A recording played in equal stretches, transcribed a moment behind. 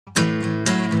Welcome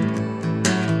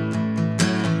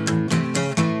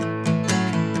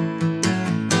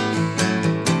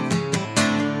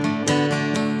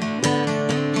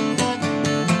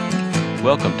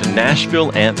to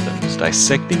Nashville Anthems,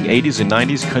 dissecting 80s and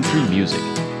 90s country music.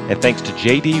 And thanks to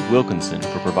J.D. Wilkinson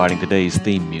for providing today's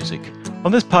theme music.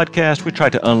 On this podcast, we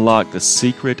try to unlock the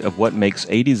secret of what makes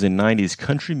 80s and 90s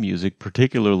country music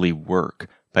particularly work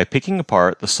by picking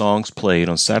apart the songs played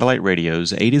on satellite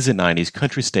radio's 80s and 90s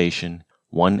country station,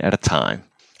 one at a time.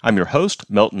 I'm your host,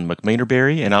 Melton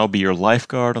McManerberry, and I'll be your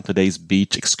lifeguard on today's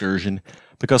beach excursion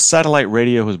because satellite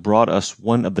radio has brought us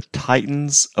one of the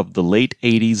titans of the late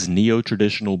 80s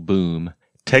neo-traditional boom,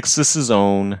 Texas's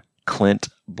own Clint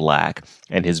Black,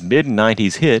 and his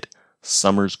mid-90s hit,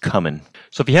 Summer's Comin'.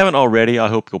 So if you haven't already, I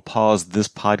hope you'll pause this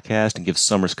podcast and give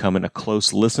Summer's Comin' a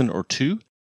close listen or two.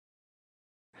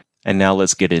 And now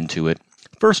let's get into it.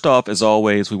 First off, as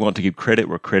always, we want to give credit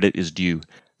where credit is due.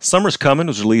 Summer's Comin'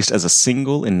 was released as a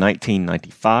single in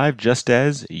 1995, just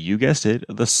as, you guessed it,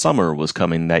 the summer was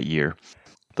coming that year.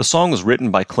 The song was written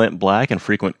by Clint Black and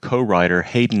frequent co-writer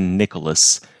Hayden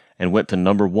Nicholas and went to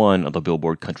number 1 on the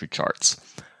Billboard country charts.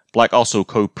 Black also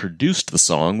co-produced the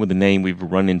song with a name we've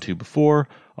run into before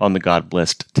on the God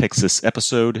Blessed Texas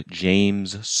episode,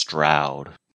 James Stroud.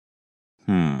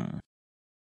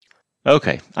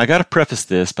 Okay, I gotta preface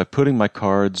this by putting my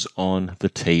cards on the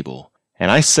table.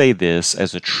 And I say this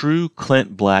as a true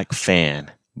Clint Black fan,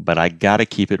 but I gotta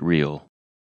keep it real.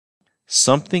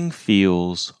 Something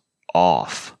feels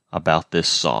off about this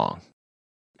song.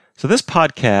 So this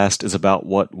podcast is about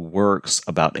what works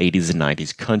about 80s and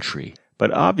 90s country,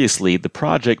 but obviously the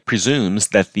project presumes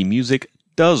that the music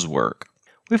does work.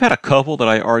 We've had a couple that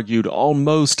I argued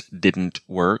almost didn't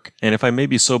work, and if I may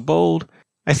be so bold,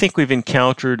 I think we've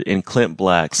encountered in Clint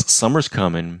Black's Summer's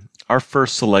Comin' our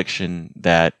first selection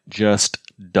that just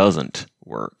doesn't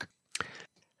work.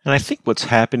 And I think what's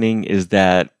happening is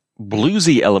that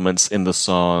bluesy elements in the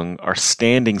song are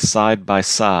standing side by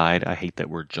side. I hate that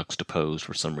word juxtaposed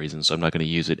for some reason, so I'm not going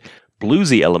to use it.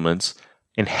 Bluesy elements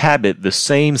inhabit the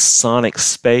same sonic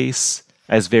space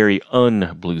as very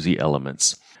unbluesy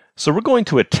elements. So we're going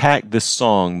to attack this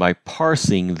song by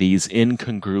parsing these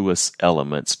incongruous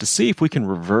elements to see if we can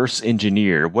reverse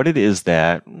engineer what it is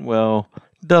that, well,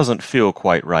 doesn't feel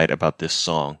quite right about this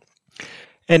song.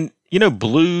 And,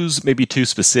 blues may be too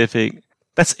specific.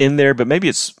 That's in there, but maybe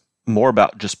it's more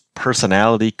about just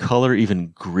personality, color,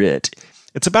 even grit.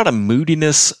 It's about a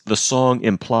moodiness the song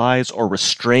implies or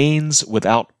restrains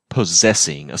without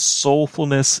possessing, a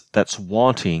soulfulness that's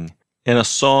wanting, in a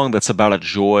song that's about a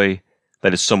joy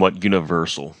that is somewhat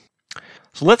universal.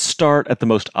 So let's start at the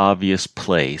most obvious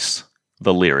place,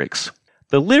 the lyrics.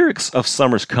 The lyrics of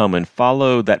Summer's Comin'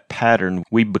 follow that pattern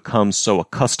we've become so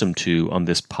accustomed to on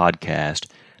this podcast.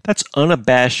 That's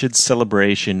unabashed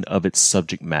celebration of its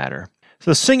subject matter. So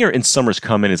the singer in Summer's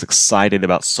Comin' is excited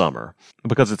about summer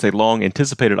because it's a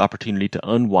long-anticipated opportunity to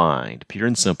unwind, pure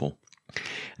and simple.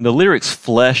 And the lyrics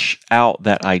flesh out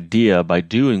that idea by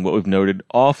doing what we've noted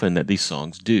often that these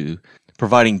songs do,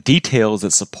 providing details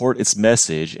that support its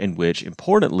message and which,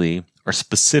 importantly, are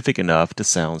specific enough to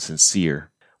sound sincere.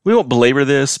 We won't belabor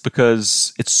this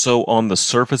because it's so on the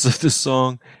surface of this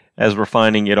song, as we're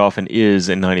finding it often is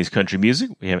in 90s country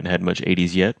music. We haven't had much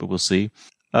 80s yet, but we'll see.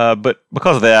 But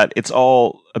because of that, it's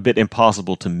all a bit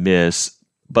impossible to miss.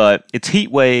 But it's heat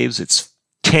waves, it's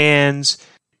tans.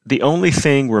 The only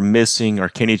thing we're missing are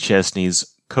Kenny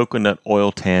Chesney's coconut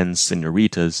oil tan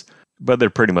senoritas, but they're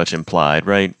pretty much implied,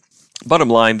 right? Bottom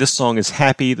line, this song is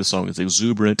happy, the song is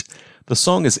exuberant, the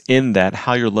song is in that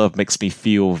How Your Love Makes Me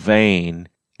Feel vein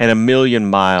and a million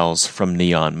miles from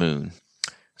Neon Moon.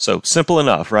 So simple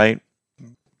enough, right?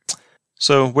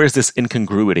 So where's this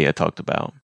incongruity I talked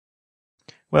about?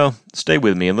 Well, stay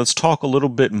with me and let's talk a little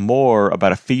bit more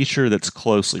about a feature that's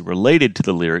closely related to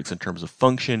the lyrics in terms of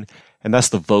function, and that's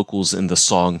the vocals in the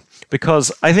song,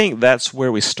 because I think that's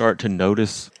where we start to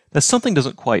notice that something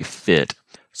doesn't quite fit.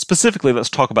 Specifically, let's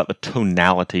talk about the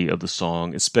tonality of the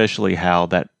song, especially how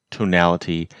that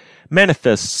tonality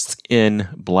manifests in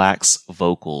Black's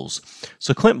vocals.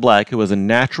 So Clint Black, who has a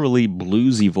naturally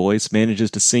bluesy voice, manages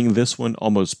to sing this one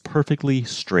almost perfectly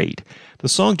straight. The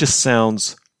song just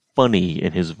sounds funny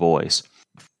in his voice.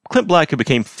 Clint Black, who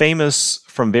became famous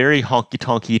from very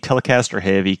honky-tonky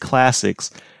Telecaster-heavy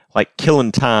classics like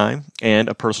Killin' Time and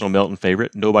a personal Melton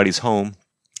favorite, Nobody's Home,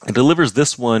 and delivers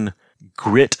this one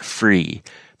grit-free,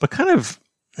 but kind of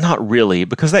not really,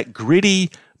 because that gritty,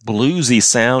 bluesy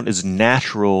sound is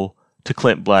natural to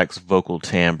Clint Black's vocal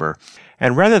timbre.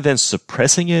 And rather than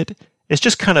suppressing it, it's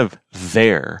just kind of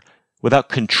there without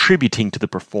contributing to the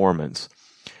performance.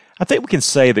 I think we can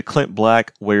say that Clint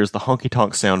Black wears the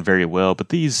honky-tonk sound very well, but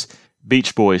these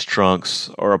Beach Boys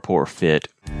trunks are a poor fit.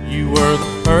 You were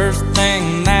the first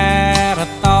thing that I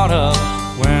thought of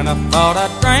when I thought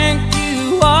I drank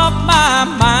you off my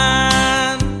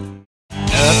mind.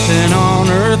 Nothing on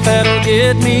earth that'll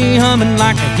get me humming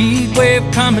like a heat wave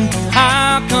coming.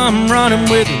 I'll come running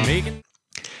with you, making.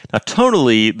 Now,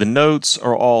 tonally, the notes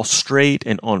are all straight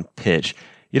and on pitch.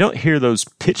 You don't hear those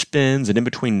pitch bends and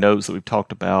in-between notes that we've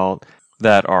talked about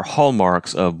that are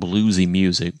hallmarks of bluesy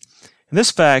music. And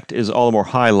this fact is all the more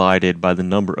highlighted by the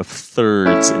number of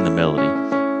thirds in the melody.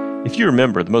 If you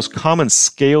remember, the most common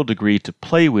scale degree to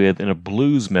play with in a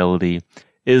blues melody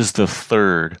is the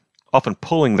third, often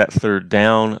pulling that third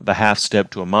down the half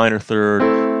step to a minor third,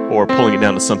 or pulling it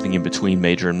down to something in between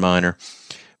major and minor.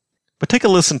 But take a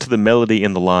listen to the melody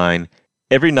in the line,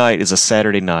 "Every night is a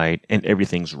Saturday night and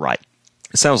everything's right."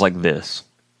 It sounds like this.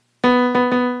 And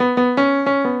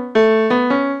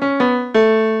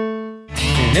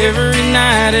every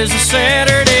night is a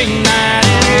Saturday night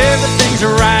and everything's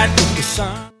right with the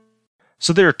sun.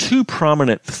 So there are two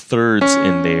prominent thirds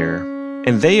in there,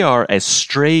 and they are as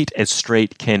straight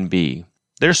can be.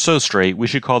 They're so straight, we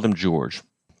should call them George.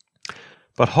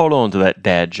 But hold on to that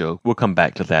dad joke. We'll come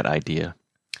back to that idea.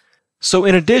 So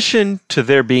in addition to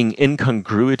there being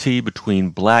incongruity between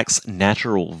Black's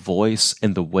natural voice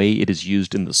and the way it is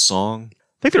used in the song, I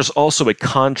think there's also a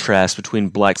contrast between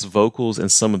Black's vocals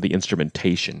and some of the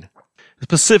instrumentation,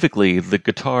 specifically the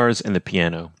guitars and the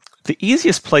piano. The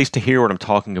easiest place to hear what I'm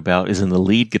talking about is in the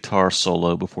lead guitar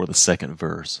solo before the second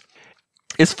verse.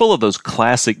 It's full of those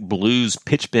classic blues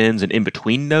pitch bends and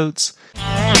in-between notes.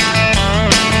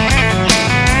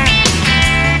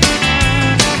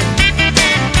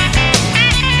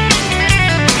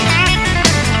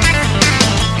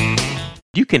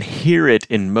 You can hear it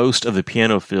in most of the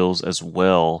piano fills as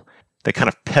well. They kind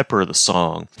of pepper the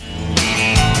song.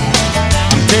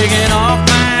 I'm taking off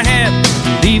my hat,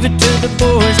 leave it to the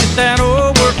boys, get that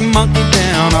old working monkey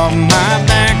down off my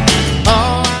back.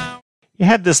 You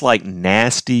have this like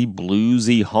nasty,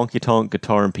 bluesy, honky-tonk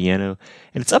guitar and piano,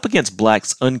 and it's up against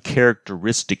Black's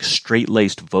uncharacteristic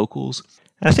straight-laced vocals.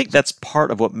 And I think that's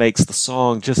part of what makes the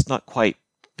song just not quite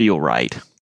feel right.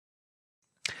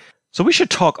 So we should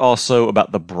talk also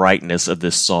about the brightness of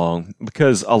this song,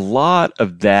 because a lot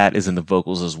of that is in the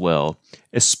vocals as well,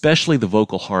 especially the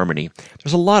vocal harmony.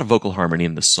 There's a lot of vocal harmony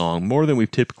in this song, more than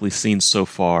we've typically seen so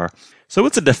far. So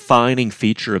it's a defining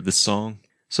feature of this song.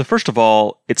 So first of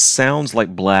all, it sounds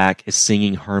like Black is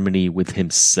singing harmony with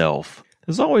himself.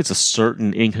 There's always a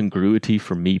certain incongruity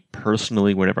for me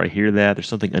personally whenever I hear that. There's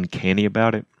something uncanny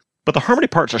about it. But the harmony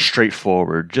parts are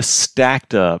straightforward, just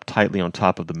stacked up tightly on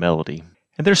top of the melody.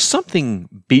 And there's something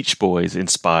Beach Boys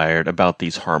inspired about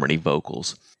these harmony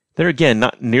vocals. They're again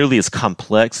not nearly as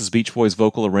complex as Beach Boys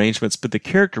vocal arrangements, but the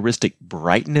characteristic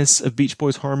brightness of Beach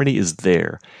Boys harmony is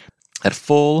there. That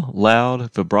full,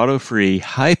 loud, vibrato-free,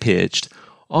 high-pitched,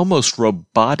 almost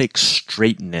robotic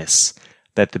straightness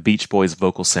that the Beach Boys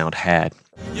vocal sound had.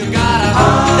 You gotta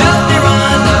help me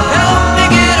run, help me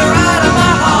get her out of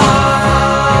my heart.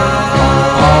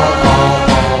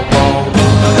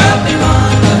 Help me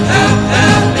run,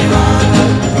 help me run,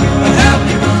 help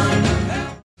me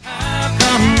run. I'll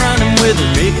come running with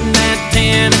her, making that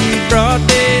 10 in the broad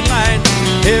daylight.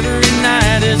 Every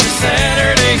night is a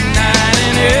Saturday night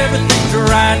and everything's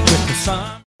right with the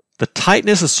sun. The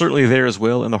tightness is certainly there as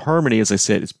well, and the harmony, as I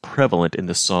said, is prevalent in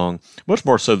this song, much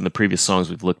more so than the previous songs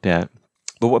we've looked at.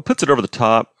 But what puts it over the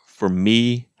top, for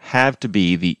me, have to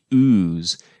be the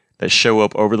oohs that show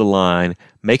up over the line,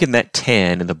 making that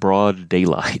 10 in the broad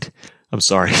daylight. I'm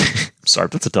sorry,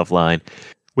 that's a tough line.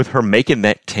 With her making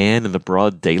that 10 in the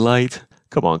broad daylight?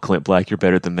 Come on, Clint Black, you're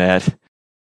better than that.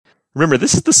 Remember,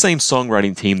 this is the same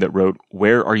songwriting team that wrote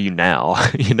Where Are You Now,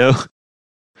 you know?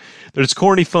 There's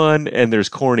corny fun, and there's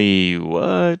corny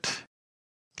what?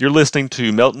 You're listening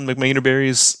to Melton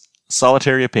McManerberry's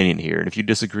Solitary Opinion here, and if you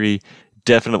disagree,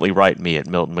 definitely write me at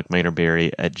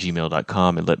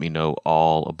meltonmcmanerberry@gmail.com and let me know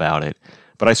all about it.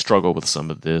 But I struggle with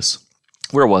some of this.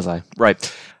 Where was I?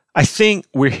 Right. I think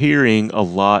we're hearing a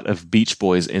lot of Beach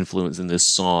Boys influence in this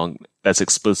song that's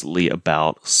explicitly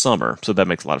about summer, so that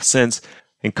makes a lot of sense.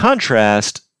 In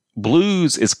contrast,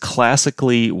 blues is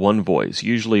classically one voice,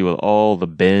 usually with all the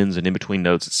bends and in-between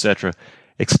notes, etc.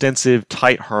 Extensive,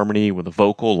 tight harmony with a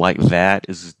vocal like that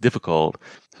is difficult.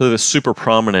 So the super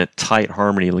prominent, tight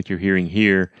harmony like you're hearing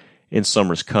here in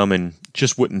Summer's Comin'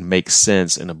 just wouldn't make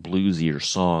sense in a bluesier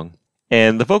song.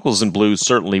 And the vocals in blues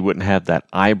certainly wouldn't have that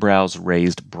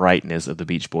eyebrows-raised brightness of the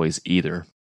Beach Boys either.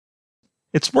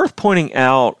 It's worth pointing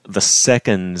out the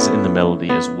seconds in the melody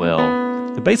as well.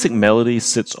 The basic melody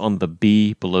sits on the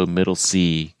B below middle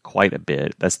C quite a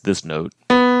bit. That's this note.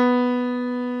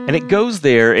 And it goes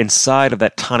there inside of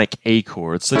that tonic A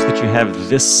chord such that you have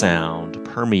this sound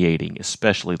permeating,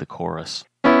 especially the chorus.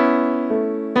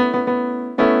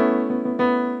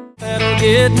 That'll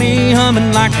get me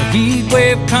humming like a heat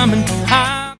wave coming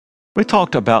high. We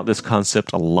talked about this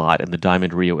concept a lot in the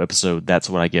Diamond Rio episode, That's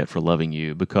What I Get for Loving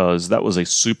You, because that was a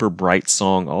super bright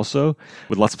song also,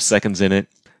 with lots of seconds in it.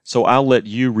 So I'll let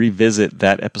you revisit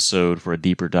that episode for a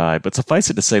deeper dive, but suffice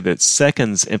it to say that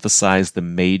seconds emphasize the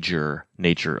major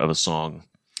nature of a song.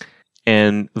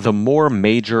 And the more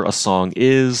major a song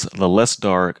is, the less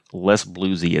dark, less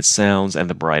bluesy it sounds, and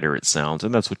the brighter it sounds,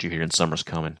 and that's what you hear in Summer's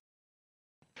Comin'.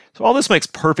 So all this makes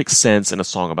perfect sense in a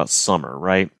song about summer,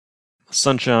 right?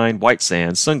 Sunshine, white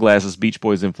sand, sunglasses, Beach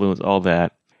Boys influence, all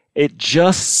that. It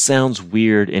just sounds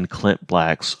weird in Clint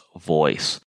Black's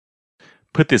voice.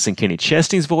 Put this in Kenny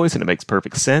Chesney's voice and it makes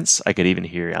perfect sense. I could even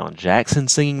hear Alan Jackson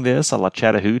singing this, a la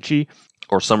Chattahoochee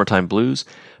or Summertime Blues.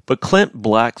 But Clint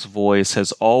Black's voice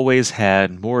has always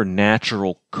had more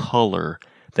natural color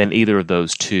than either of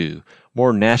those two.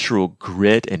 More natural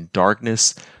grit and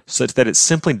darkness, such that it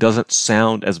simply doesn't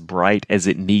sound as bright as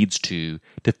it needs to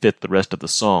fit the rest of the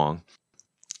song.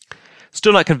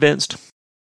 Still not convinced?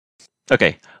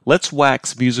 Okay, let's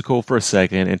wax musical for a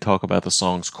second and talk about the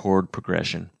song's chord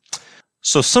progression.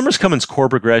 So Summer's Comin's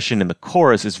chord progression in the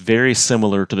chorus is very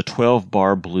similar to the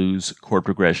 12-bar blues chord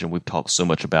progression we've talked so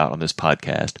much about on this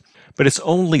podcast. But it's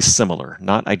only similar,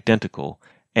 not identical,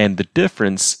 and the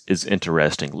difference is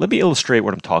interesting. Let me illustrate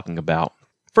what I'm talking about.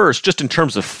 First, just in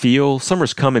terms of feel,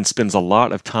 Summer's Comin spends a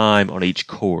lot of time on each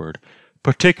chord,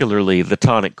 particularly the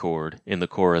tonic chord in the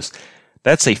chorus.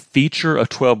 That's a feature of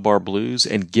 12-bar blues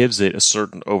and gives it a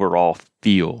certain overall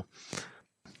feel.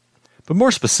 But more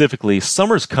specifically,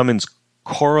 Summer's Comin's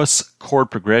chorus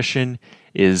chord progression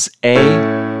is A,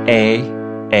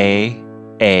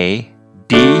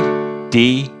 D,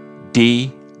 D,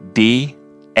 D, D,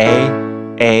 A,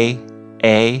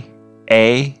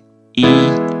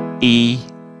 E,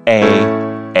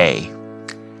 A.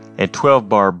 And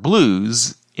 12-bar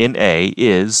blues in A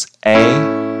is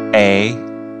A,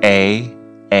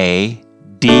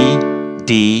 D,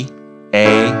 D,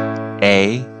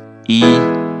 A,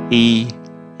 E,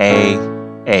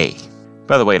 A.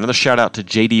 By the way, another shout out to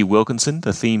J.D. Wilkinson.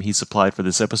 The theme he supplied for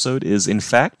this episode is, in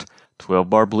fact,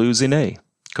 12-bar blues in A.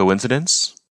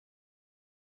 Coincidence?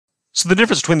 So the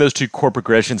difference between those two chord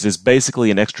progressions is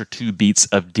basically an extra 2 beats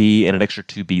of D and an extra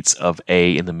 2 beats of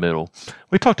A in the middle.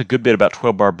 We talked a good bit about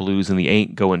 12-bar blues in the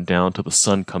Ain't Going Down Till the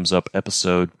Sun Comes Up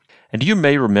episode. And you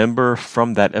may remember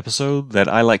from that episode that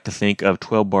I like to think of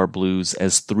 12-bar blues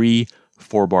as 3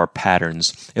 4-bar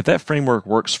patterns. If that framework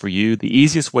works for you, the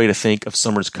easiest way to think of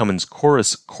Summer's Comin's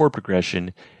chorus chord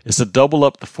progression is to double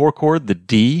up the 4 chord, the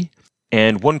D,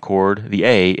 and 1 chord, the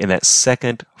A, in that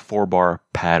second 4-bar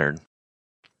pattern.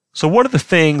 So one of the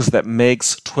things that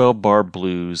makes 12-bar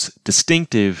blues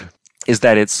distinctive is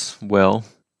that it's, 12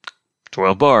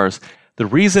 bars. The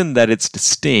reason that it's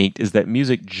distinct is that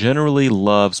music generally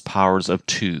loves powers of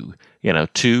 2.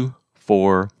 2,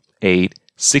 4, 8,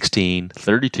 16,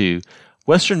 32.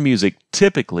 Western music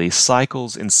typically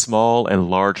cycles in small and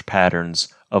large patterns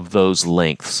of those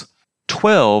lengths.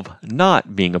 12,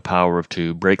 not being a power of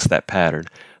 2, breaks that pattern.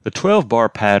 The 12-bar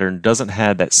pattern doesn't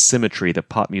have that symmetry that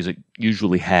pop music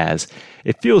usually has.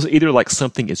 It feels either like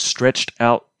something is stretched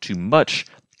out too much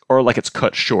or like it's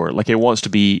cut short, like it wants to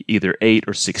be either 8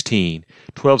 or 16.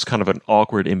 12's kind of an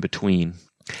awkward in-between.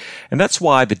 And that's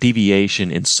why the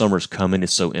deviation in Summer's Comin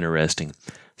is so interesting.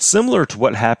 Similar to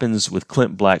what happens with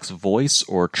Clint Black's voice,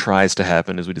 or tries to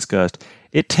happen as we discussed,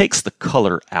 it takes the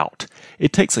color out.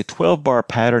 It takes a 12-bar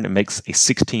pattern and makes a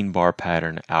 16-bar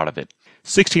pattern out of it.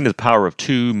 16 is a power of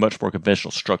 2, much more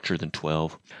conventional structure than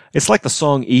 12. It's like the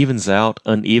song evens out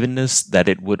unevenness that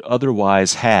it would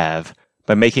otherwise have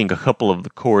by making a couple of the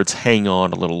chords hang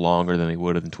on a little longer than they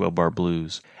would in 12-bar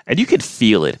blues. And you can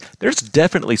feel it. There's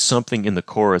definitely something in the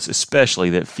chorus especially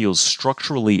that feels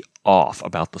structurally off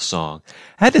about the song.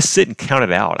 I had to sit and count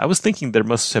it out. I was thinking there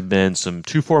must have been some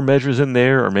 2/4 measures in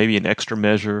there, or maybe an extra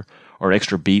measure or an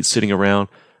extra beat sitting around.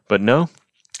 But no,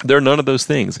 there are none of those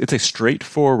things. It's a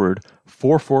straightforward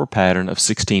 4/4 pattern of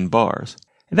 16 bars.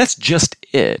 And that's just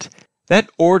it. That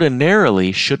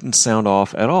ordinarily shouldn't sound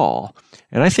off at all.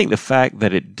 And I think the fact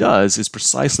that it does is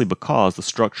precisely because the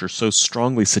structure so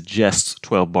strongly suggests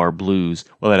 12-bar blues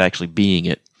without actually being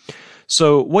it.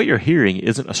 So what you're hearing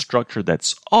isn't a structure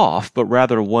that's off, but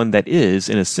rather one that is,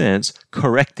 in a sense,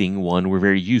 correcting one we're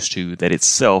very used to that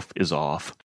itself is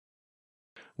off.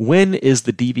 When is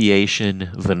the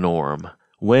deviation the norm?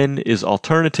 When is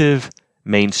alternative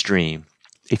mainstream.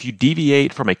 If you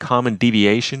deviate from a common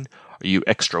deviation, are you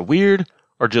extra weird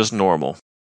or just normal?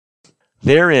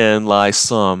 Therein lies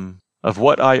some of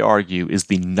what I argue is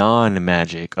the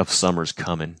non-magic of Summer's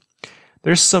Comin'.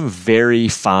 There's some very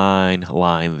fine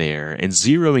line there, and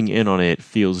zeroing in on it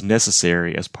feels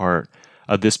necessary as part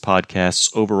of this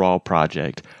podcast's overall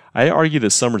project. I argue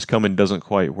that Summer's Comin' doesn't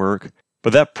quite work,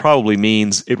 but that probably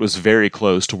means it was very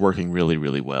close to working really,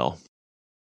 really well.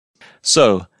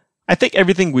 So, I think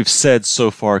everything we've said so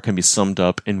far can be summed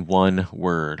up in one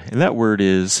word, and that word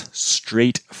is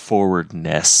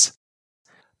straightforwardness.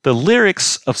 The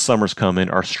lyrics of Summer's Comin'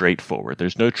 are straightforward.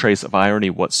 There's no trace of irony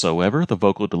whatsoever. The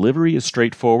vocal delivery is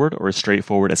straightforward, or as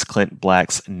straightforward as Clint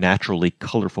Black's naturally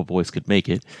colorful voice could make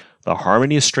it. The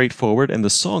harmony is straightforward, and the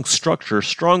song's structure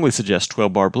strongly suggests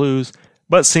 12-bar blues,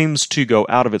 but seems to go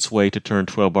out of its way to turn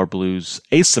 12-bar blues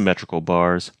asymmetrical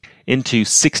bars into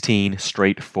 16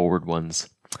 straightforward ones.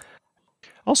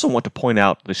 I also want to point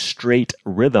out the straight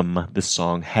rhythm this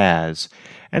song has.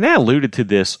 And I alluded to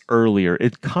this earlier.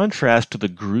 In contrast to the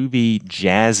groovy,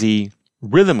 jazzy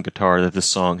rhythm guitar that this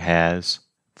song has,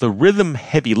 the rhythm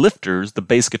heavy lifters, the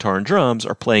bass guitar and drums,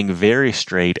 are playing very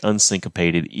straight,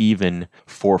 unsyncopated, even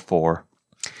 4/4.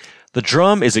 The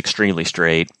drum is extremely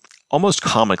straight, almost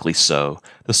comically so.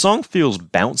 The song feels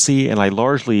bouncy, and I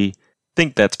largely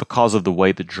think that's because of the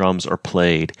way the drums are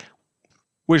played,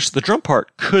 which the drum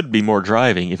part could be more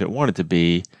driving if it wanted to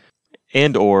be,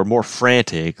 and or more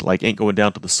frantic, like Ain't Going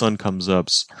Down Till the Sun Comes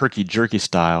Up's herky-jerky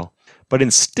style. But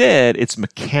instead, it's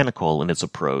mechanical in its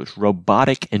approach,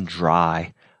 robotic and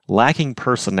dry, lacking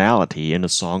personality in a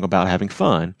song about having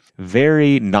fun,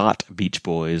 very not Beach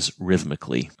Boys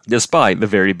rhythmically, despite the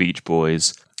very Beach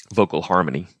Boys vocal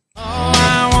harmony. All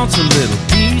I want's a little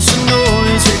piece of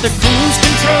noise, hit the cruise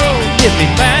control, get me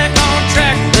back on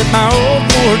track, let my old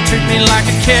Ford treat me like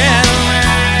a Cadillac.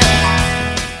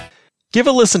 Give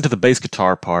a listen to the bass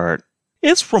guitar part.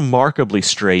 It's remarkably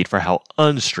straight for how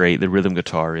unstraight the rhythm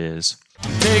guitar is.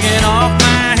 I'm taking off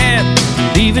my hat,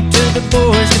 leave it to the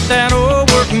boys, get that old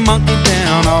work monkey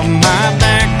down off my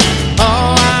back.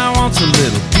 All I want's a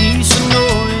little piece of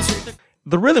noise.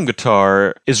 The rhythm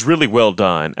guitar is really well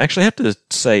done. Actually, I have to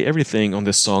say everything on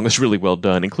this song is really well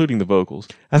done, including the vocals.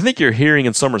 I think you're hearing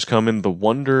in Summer's Comin' the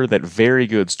wonder that very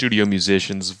good studio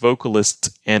musicians, vocalists,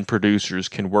 and producers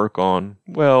can work on,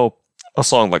 well, a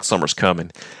song like Summer's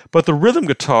Comin'. But the rhythm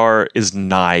guitar is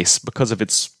nice because of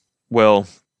its, well,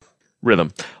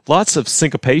 rhythm. Lots of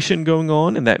syncopation going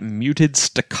on in that muted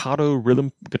staccato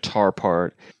rhythm guitar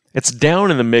part. It's down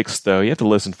in the mix, though. You have to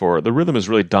listen for it. The rhythm is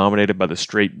really dominated by the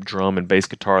straight drum and bass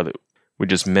guitar that we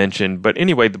just mentioned. But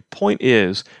anyway, the point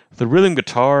is, the rhythm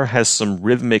guitar has some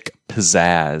rhythmic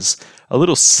pizzazz, a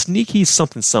little sneaky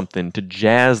something-something to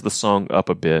jazz the song up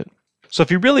a bit. So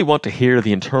if you really want to hear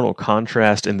the internal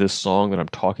contrast in this song that I'm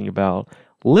talking about,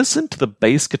 listen to the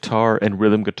bass guitar and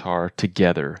rhythm guitar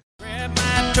together. Grab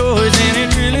my toys and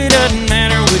it really doesn't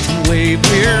matter which way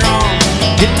we're on.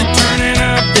 Get to turning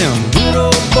up them good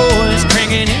old boys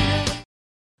cranking it.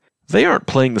 They aren't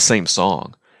playing the same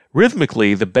song.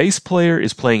 Rhythmically, the bass player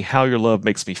is playing How Your Love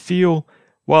Makes Me Feel,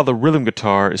 while the rhythm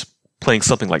guitar is playing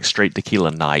something like Straight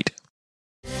Tequila Night.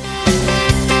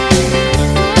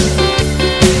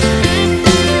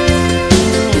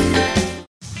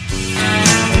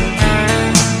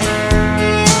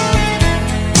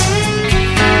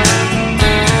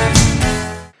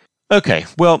 Okay,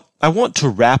 well, I want to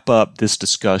wrap up this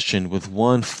discussion with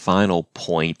one final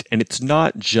point, and it's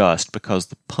not just because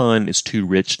the pun is too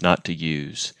rich not to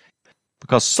use.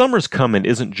 Because Summer's Comin'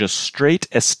 isn't just straight,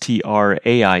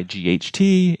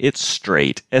 S-T-R-A-I-G-H-T, it's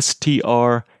straight,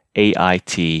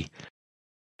 S-T-R-A-I-T.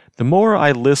 The more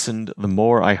I listened, the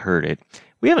more I heard it.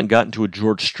 We haven't gotten to a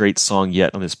George Strait song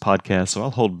yet on this podcast, so I'll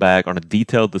hold back on a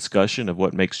detailed discussion of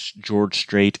what makes George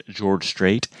Strait,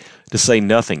 to say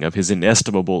nothing of his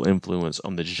inestimable influence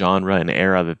on the genre and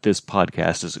era that this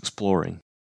podcast is exploring.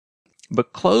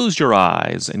 But close your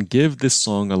eyes and give this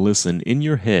song a listen in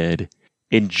your head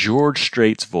in George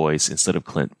Strait's voice instead of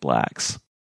Clint Black's.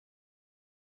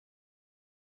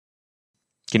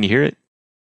 Can you hear it?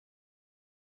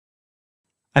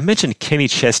 I mentioned Kenny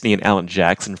Chesney and Alan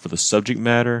Jackson for the subject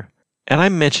matter, and I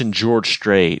mentioned George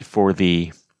Strait for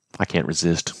the, I can't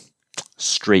resist,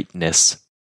 straightness.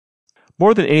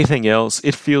 More than anything else,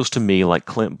 it feels to me like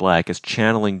Clint Black is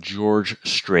channeling George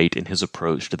Strait in his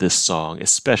approach to this song,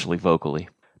 especially vocally.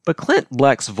 But Clint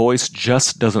Black's voice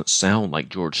just doesn't sound like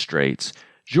George Strait's.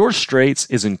 George Strait's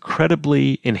is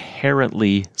incredibly,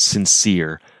 inherently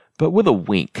sincere, but with a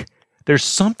wink. There's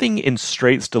something in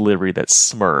Strait's delivery that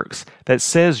smirks, that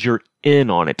says you're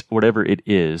in on it, whatever it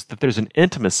is, that there's an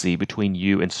intimacy between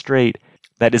you and Strait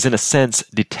that is in a sense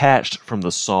detached from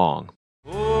the song.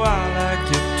 Oh, I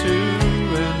liked it too,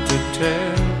 and to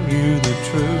tell you the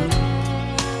truth,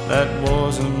 that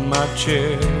wasn't my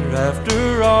chair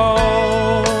after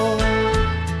all.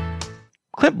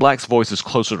 Clint Black's voice is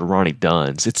closer to Ronnie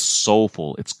Dunn's. It's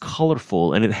soulful, it's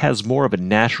colorful, and it has more of a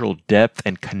natural depth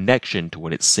and connection to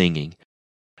what it's singing.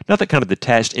 Not that kind of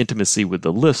detached intimacy with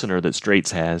the listener that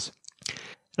Straits has.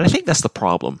 And I think that's the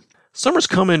problem. Summer's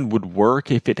Comin' would work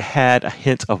if it had a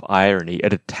hint of irony, a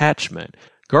detachment.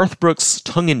 Garth Brooks'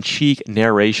 tongue-in-cheek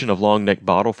narration of Long Neck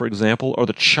Bottle, for example, or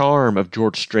the charm of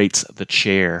George Strait's The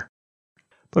Chair.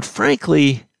 But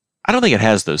frankly, I don't think it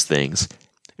has those things.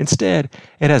 Instead,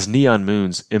 it has Neon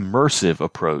Moon's immersive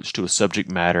approach to a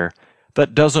subject matter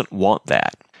that doesn't want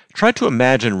that. Try to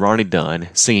imagine Ronnie Dunn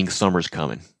singing Summer's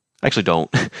Comin'. Actually,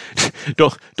 don't.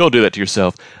 don't do that to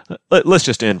yourself. Let's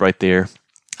just end right there.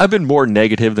 I've been more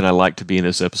negative than I like to be in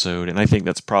this episode, and I think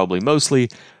that's probably mostly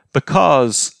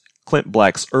because Clint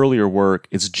Black's earlier work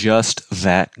is just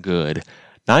that good.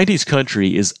 90s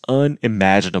country is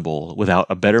unimaginable without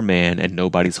A Better Man and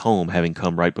Nobody's Home having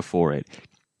come right before it.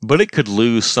 But it could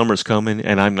lose Summer's Comin',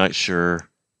 and I'm not sure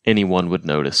anyone would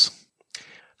notice.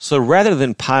 So rather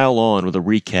than pile on with a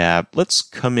recap, let's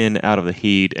come in out of the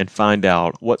heat and find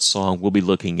out what song we'll be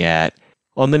looking at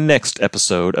on the next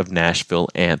episode of Nashville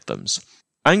Anthems.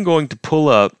 I'm going to pull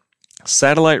up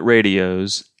Satellite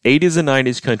Radio's 80s and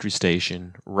 90s country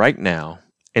station right now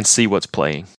and see what's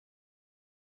playing.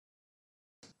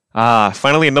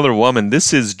 Finally another woman.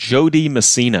 This is Jody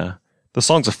Messina. The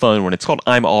song's a fun one. It's called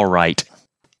I'm All Right.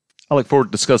 I look forward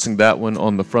to discussing that one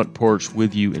on the front porch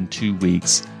with you in 2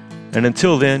 weeks. And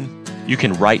until then, you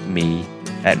can write me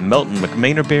at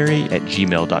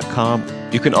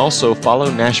meltonmcmanerberry@gmail.com. You can also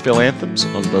follow Nashville Anthems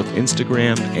on both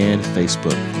Instagram and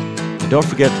Facebook. And don't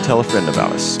forget to tell a friend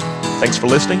about us. Thanks for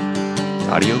listening.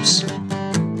 Adios.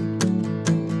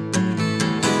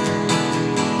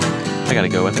 I gotta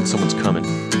go. I think someone's coming.